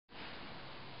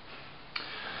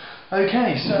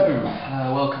Okay, so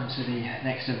welcome to the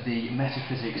next of the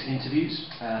metaphysics interviews.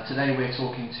 Today we're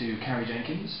talking to Carrie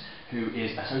Jenkins, who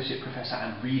is Associate Professor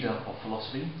and Reader of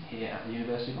Philosophy here at the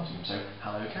University of Nottingham. So,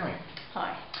 hello Carrie.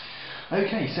 Hi.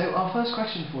 Okay, so our first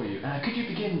question for you. Could you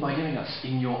begin by giving us,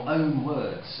 in your own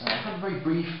words, a very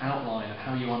brief outline of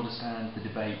how you understand the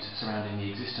debate surrounding the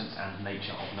existence and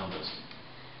nature of numbers?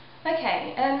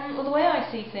 Okay, well, the way I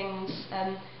see things,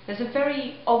 there's a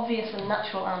very obvious and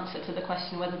natural answer to the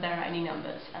question whether there are any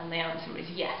numbers, and the answer is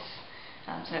yes.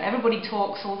 So everybody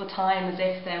talks all the time as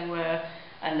if there were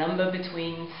a number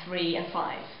between 3 and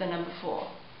 5, the number 4.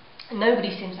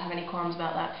 Nobody seems to have any qualms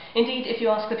about that. Indeed, if you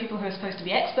ask the people who are supposed to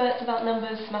be experts about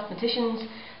numbers, mathematicians,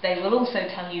 they will also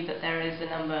tell you that there is a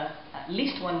number, at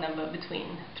least one number,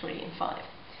 between 3 and 5.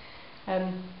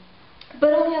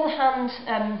 But on the other hand,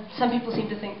 some people seem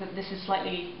to think that this is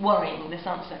slightly worrying, this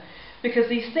answer, because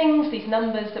these things, these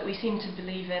numbers that we seem to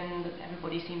believe in, that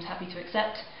everybody seems happy to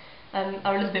accept,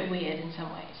 are a little bit weird in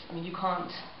some ways. I mean, you can't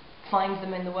find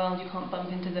them in the world, you can't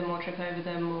bump into them or trip over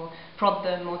them or prod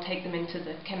them or take them into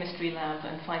the chemistry lab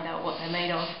and find out what they're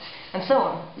made of, and so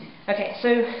on. Okay,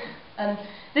 so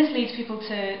this leads people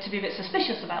to be a bit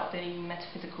suspicious about the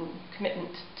metaphysical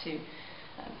commitment to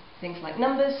things like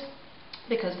numbers,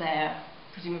 because they're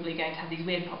presumably going to have these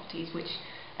weird properties which,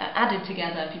 added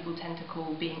together, people tend to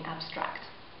call being abstract.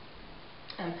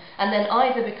 And then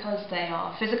either because they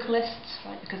are physicalists,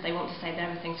 right, because they want to say that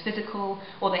everything's physical,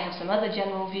 or they have some other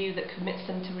general view that commits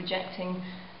them to rejecting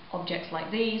objects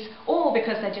like these, or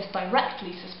because they're just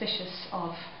directly suspicious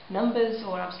of numbers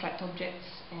or abstract objects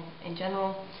in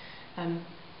general.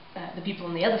 The people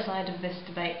on the other side of this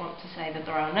debate want to say that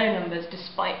there are no numbers,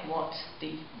 despite what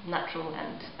the natural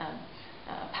and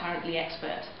apparently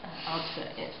expert answer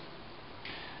is.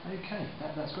 Okay,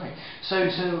 that's great. So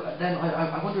then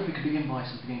I wonder if we could begin by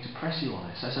beginning to press you on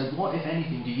this. So what, if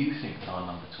anything, do you think that our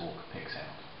number talk picks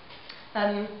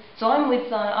out? So I'm with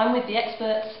the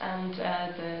experts and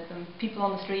the people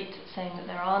on the street saying that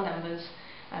there are numbers.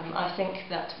 I think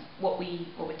that what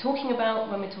we're talking about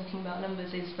when we're talking about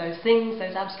numbers is those things,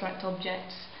 those abstract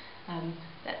objects.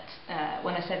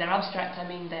 When I say they're abstract, I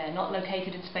mean they're not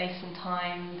located in space and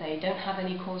time, they don't have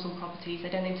any causal properties, they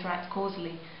don't interact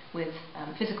causally with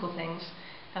physical things.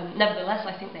 Nevertheless,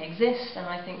 I think they exist, and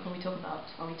I think when we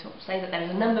say that there is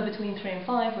a number between 3 and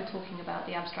 5, we're talking about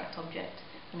the abstract object,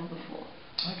 the number 4.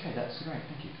 Okay, that's great,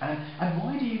 thank you. And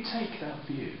why do you take that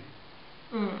view?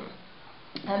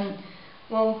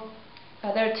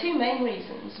 There are two main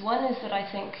reasons. One is that I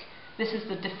think this is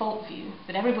the default view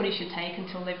that everybody should take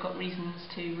until they've got reasons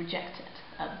to reject it.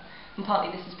 And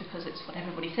partly this is because it's what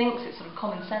everybody thinks, it's sort of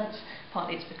common sense,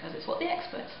 partly it's because it's what the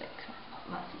experts think,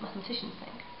 mathematicians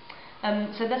think.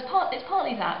 So it's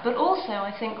partly that, but also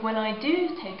I think when I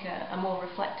do take a more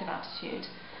reflective attitude,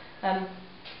 and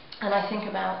I think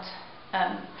about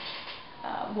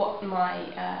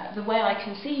the way I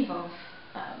conceive of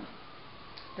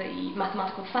the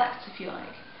mathematical facts, if you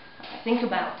like, I think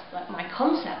about my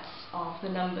concepts of the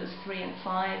numbers 3 and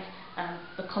 5 and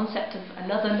the concept of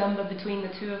another number between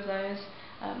the two of those.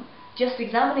 Just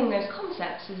examining those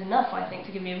concepts is enough, I think,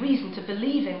 to give me a reason to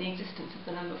believe in the existence of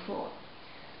the number 4.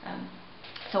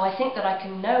 So I think that I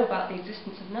can know about the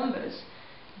existence of numbers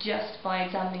just by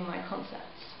examining my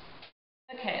concepts.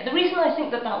 Okay, the reason I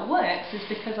think that that works is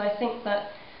because I think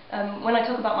that when I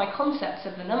talk about my concepts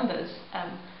of the numbers,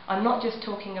 I'm not just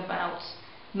talking about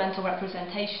mental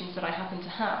representations that I happen to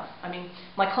have. I mean,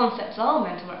 my concepts are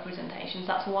mental representations,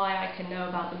 that's why I can know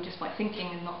about them just by thinking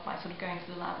and not by sort of going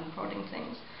to the lab and prodding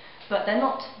things. But they're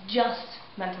not just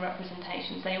mental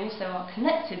representations, they also are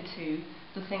connected to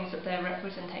the things that they're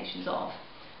representations of.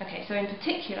 Okay, so in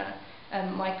particular,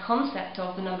 my concept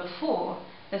of the number 4,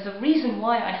 there's a reason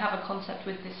why I have a concept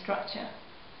with this structure.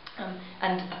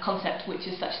 And a concept which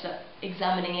is such that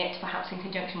examining it, perhaps in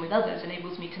conjunction with others,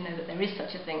 enables me to know that there is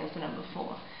such a thing as the number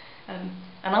 4.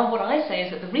 What I say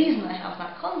is that the reason I have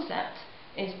that concept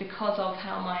is because of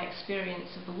how my experience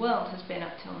of the world has been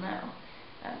up till now.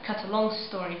 Cut a long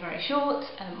story very short,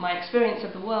 my experience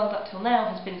of the world up till now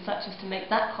has been such as to make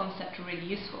that concept really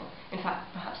useful, in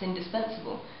fact perhaps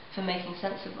indispensable for making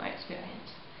sense of my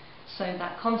experience. So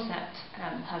that concept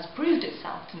has proved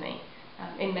itself to me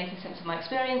in making sense of my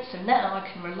experience, so now I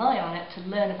can rely on it to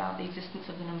learn about the existence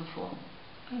of the number 4.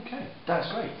 Okay,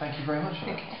 that's great. Thank you very much for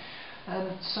that. Okay.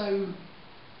 So,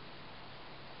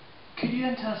 could you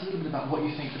then tell us a little bit about what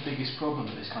you think the biggest problem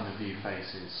that this kind of view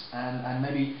faces, and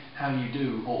maybe how you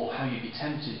do, or how you'd be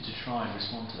tempted to try and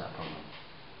respond to that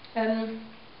problem?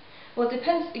 Well, it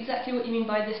depends exactly what you mean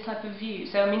by this type of view.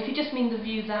 So, I mean, if you just mean the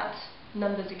view that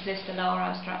numbers exist and are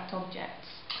abstract objects,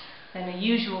 then a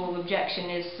usual objection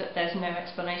is that there's no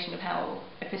explanation of how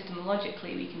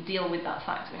epistemologically we can deal with that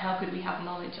fact. I mean, how could we have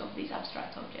knowledge of these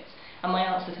abstract objects? And my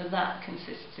answer to that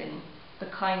consists in the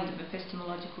kind of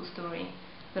epistemological story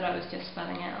that I was just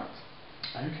spelling out.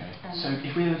 Okay. So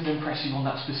if we were to impress you on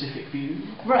that specific view?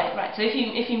 Right. So if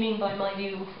you mean by my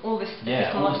view all this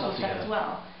epistemological stuff as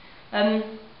well.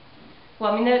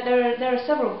 Well, I mean, there are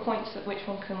several points at which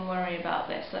one can worry about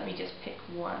this. Let me just pick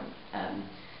one.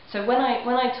 So when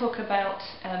I talk about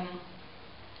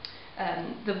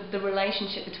the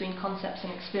relationship between concepts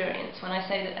and experience, when I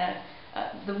say that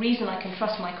the reason I can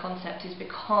trust my concept is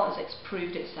because it's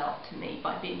proved itself to me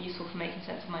by being useful for making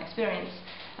sense of my experience,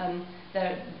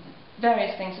 there are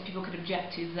various things that people could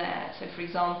object to there. So, for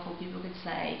example, people could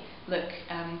say, look,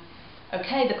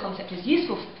 okay, the concept is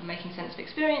useful for making sense of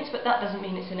experience, but that doesn't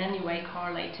mean it's in any way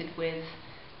correlated with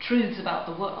truths about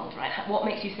the world, right? What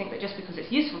makes you think that just because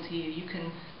it's useful to you, you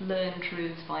can learn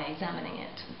truths by examining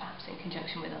it, and perhaps in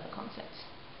conjunction with other concepts?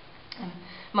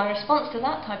 My response to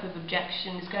that type of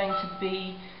objection is going to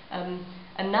be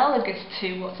analogous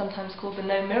to what's sometimes called the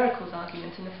no miracles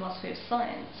argument in the philosophy of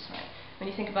science, right? When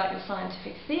you think about your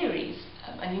scientific theories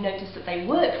and you notice that they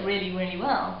work really, really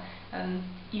well,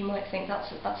 you might think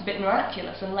that's a bit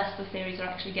miraculous unless the theories are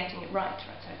actually getting it right.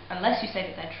 So unless you say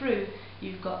that they're true,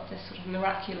 you've got this sort of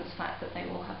miraculous fact that they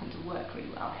all happen to work really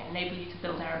well. They enable you to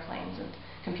build aeroplanes and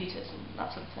computers and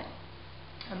that sort of thing.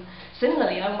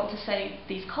 Similarly, I want to say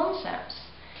these concepts,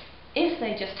 if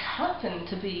they just happen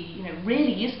to be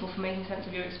really useful for making sense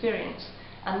of your experience,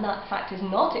 and that fact is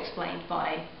not explained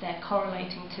by their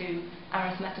correlating to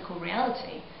arithmetical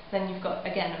reality, then you've got,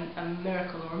 again, a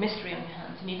miracle or a mystery on your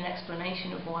hands. You need an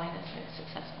explanation of why they're so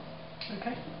successful.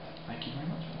 Okay, thank you very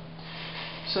much for that.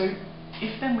 So,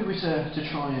 if then we were to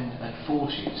try and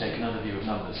force you to take another view of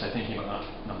numbers, so thinking about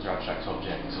numbers are abstract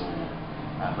objects, or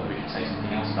whether we could say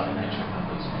something else about the nature of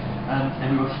numbers, and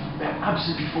we were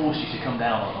absolutely forced you to come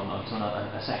down onto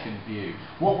a second view,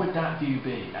 what would that view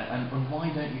be, and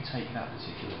why don't you take that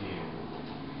particular view?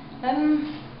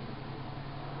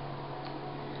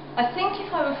 I think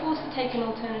if I were forced to take an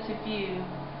alternative view,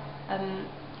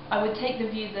 I would take the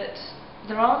view that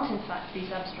there aren't in fact these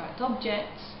abstract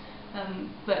objects,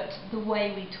 but the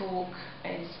way we talk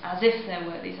is as if there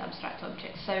were these abstract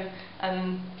objects. So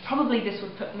probably this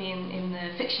would put me in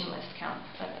the fictionalist camp,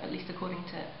 at least according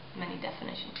to many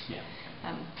definitions. Yeah.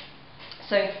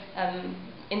 So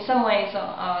in some ways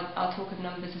our talk of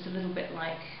numbers is a little bit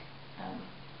like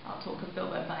our talk of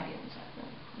Bilbo Baggins.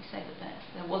 We say that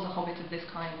there was a hobbit of this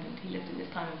kind and he lived in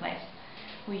this time and place.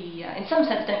 We, in some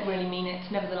sense, don't really mean it.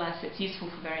 Nevertheless, it's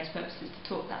useful for various purposes to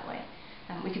talk that way.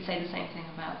 We could say the same thing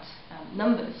about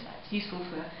numbers. It's useful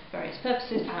for various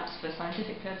purposes, perhaps for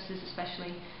scientific purposes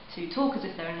especially, to talk as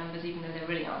if there are numbers even though there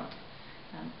really aren't.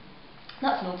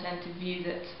 That's an alternative view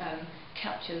that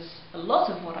captures a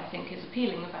lot of what I think is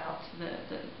appealing about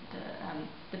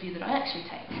the view that I actually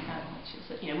take, which is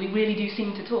that we really do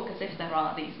seem to talk as if there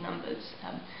are these numbers.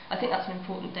 I think that's an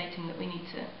important dating that we need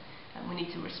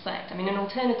to respect. I mean, an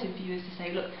alternative view is to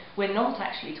say, look, we're not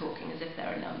actually talking as if there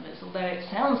are numbers, although it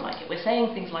sounds like it. We're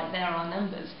saying things like there are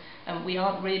numbers, and we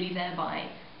aren't really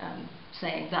thereby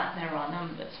saying that there are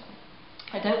numbers.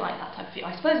 I don't like that type of view.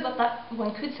 I suppose that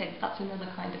one could say that that's another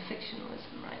kind of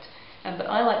fictionalism, right? But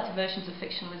I like the versions of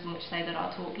fictionalism which say that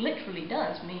our talk literally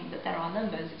does mean that there are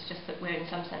numbers. It's just that we're in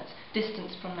some sense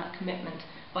distanced from that commitment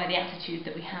by the attitude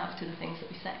that we have to the things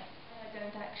that we say. I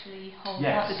don't actually hold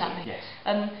out with that. Yes.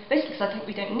 Basically, because I think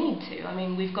we don't need to. I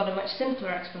mean, we've got a much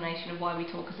simpler explanation of why we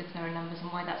talk as if there are numbers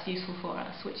and why that's useful for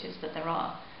us, which is that there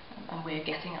are, and we're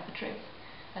getting at the truth.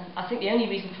 And I think the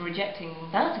only reason for rejecting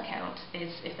that account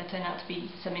is if there turn out to be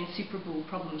some insuperable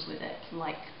problems with it,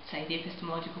 like, say, the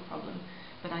epistemological problem.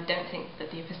 But I don't think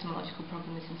that the epistemological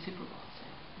problem is insuperable.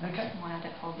 So okay. That's why I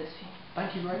don't hold this view.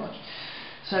 Thank you very much.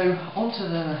 So, on to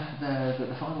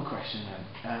the final question then.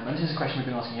 And this is a question we've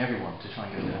been asking everyone to try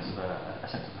and get a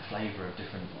sense of the flavour of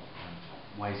different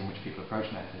ways in which people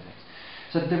approach metaphysics.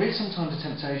 So there is sometimes a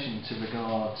temptation to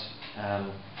regard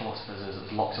philosophers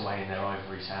as locked away in their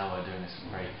ivory tower doing this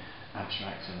very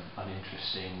abstract and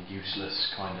uninteresting, useless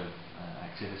kind of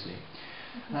activity.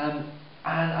 And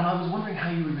I was wondering how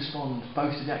you would respond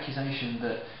both to the accusation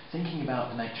that thinking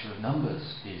about the nature of numbers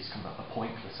is kind of a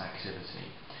pointless activity,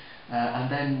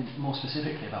 and then more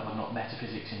specifically about whether or not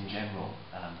metaphysics in general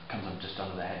comes just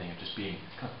under the heading of just being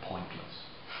kind of pointless.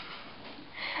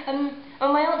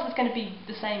 Well, my answer is going to be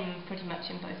the same pretty much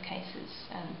in both cases.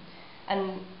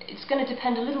 And it's going to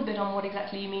depend a little bit on what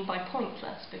exactly you mean by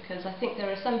pointless, because I think there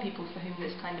are some people for whom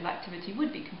this kind of activity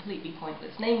would be completely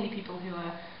pointless, namely people who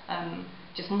are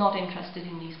just not interested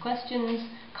in these questions,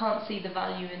 can't see the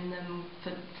value in them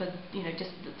for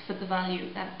the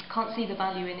value, can't see the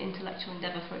value in intellectual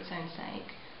endeavour for its own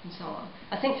sake, and so on.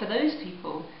 I think for those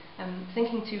people,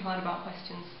 thinking too hard about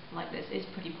questions like this is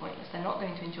pretty pointless. They're not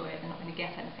going to enjoy it, they're not going to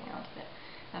get anything out of it.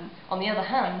 On the other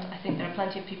hand, I think there are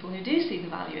plenty of people who do see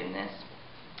the value in this,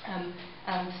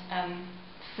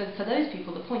 for those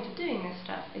people, the point of doing this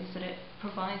stuff is that it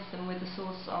provides them with a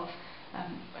source of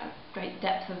a great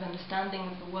depth of understanding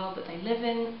of the world that they live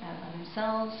in and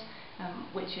themselves,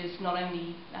 which is not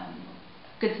only a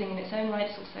good thing in its own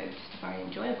right, it's also just a very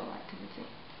enjoyable activity.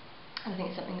 And I think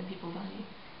it's something that people value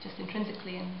just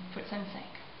intrinsically and for its own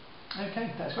sake.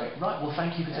 Okay, that's great. Right, well,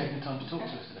 thank you for taking the time to talk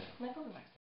to us today. No problem.